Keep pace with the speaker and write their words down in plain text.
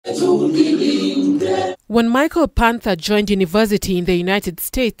When Michael Panther joined university in the United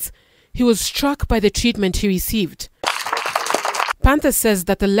States, he was struck by the treatment he received. Panther says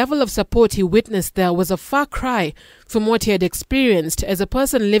that the level of support he witnessed there was a far cry from what he had experienced as a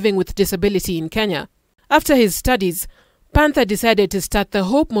person living with disability in Kenya. After his studies, Panther decided to start the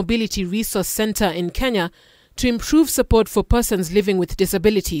Hope Mobility Resource Center in Kenya to improve support for persons living with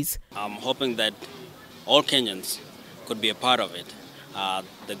disabilities. I'm hoping that all Kenyans could be a part of it.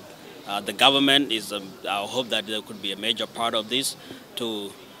 The government is, I hope that there could be a major part of this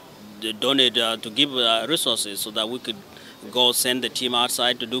to donate, to give resources so that we could go send the team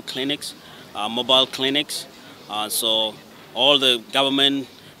outside to do clinics, mobile clinics. So all the government,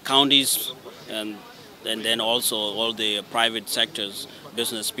 counties, and then also all the private sectors,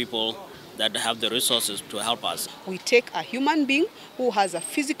 business people that have the resources to help us. We take a human being who has a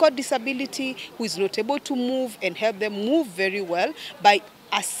physical disability, who is not able to move, and help them move very well by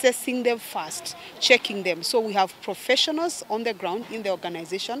assessing them first, checking them. So we have professionals on the ground in the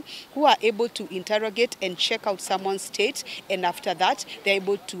organization who are able to interrogate and check out someone's state, and after that they're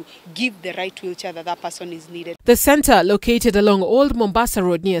able to give the right wheelchair that person is needed. The center, located along Old Mombasa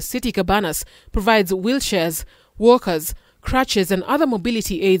Road near City Cabanas, provides wheelchairs, walkers, crutches and other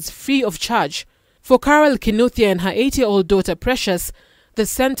mobility aids free of charge. For Carol Kinuthia and her 80-year-old daughter Precious, the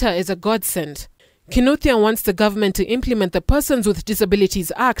center is a godsend. Kinuthia wants the government to implement the Persons with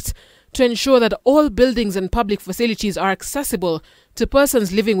Disabilities Act to ensure that all buildings and public facilities are accessible to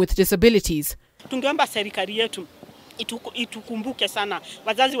persons living with disabilities. Tungeomba serikali yetu itukumbuke sana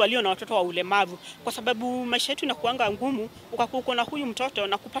wazazi walio na watoto wa ulemavu, kwa sababu maisha yetu inakuanga ngumu. Ukakuwa na huyu mtoto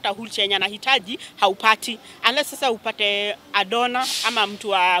na kupata wheelchair yenye anahitaji haupati, unless sasa upate adona ama mtu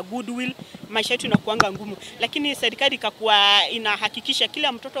wa goodwill. Maisha yetu inakuanga ngumu, lakini serikali ikakuwa inahakikisha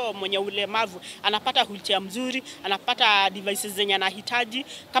kila mtoto mwenye ulemavu anapata wheelchair mzuri, anapata devices zenye anahitaji.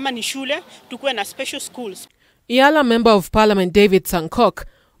 Kama ni shule, tukuwe na special schools. EALA Member of Parliament David Sankok,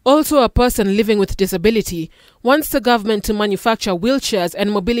 also a person living with disability, wants the government to manufacture wheelchairs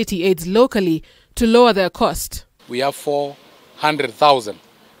and mobility aids locally to lower their cost. We have 400,000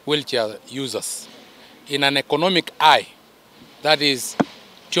 wheelchair users. In an economic eye, that is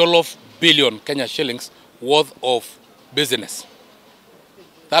 12 billion Kenya shillings worth of business.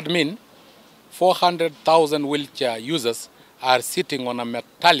 That means 400,000 wheelchair users are sitting on a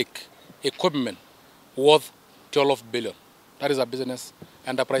metallic equipment worth 12 billion. That is a business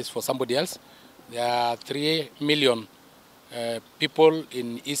enterprise for somebody else. There are 3 million people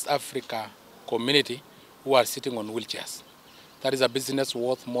in East Africa community who are sitting on wheelchairs. That is a business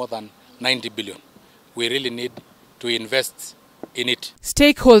worth more than 90 billion. We really need to invest in it.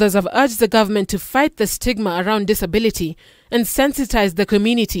 Stakeholders have urged the government to fight the stigma around disability and sensitize the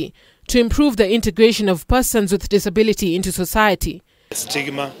community to improve the integration of persons with disability into society.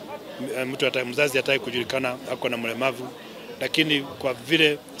 Stigma, mzazi hataki kujulikana ako na mlemavu, lakini kwa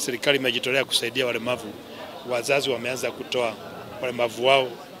vile serikali imejitolea kusaidia walemavu, wazazi wameanza kutoa walemavu wao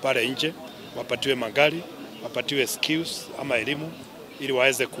pale nje, wapatiwe magari, wapatiwe skills ama elimu ili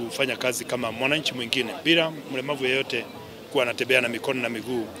waweze kufanya kazi kama mwananchi mwingine bila mlemavu yeyote kuwa anatembea na mikono na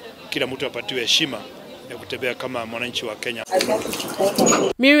miguu. Kila mtu apatiwe heshima ya kutembea kama mwananchi wa Kenya.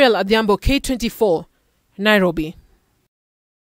 Muriel Adhiambo, K24, Nairobi.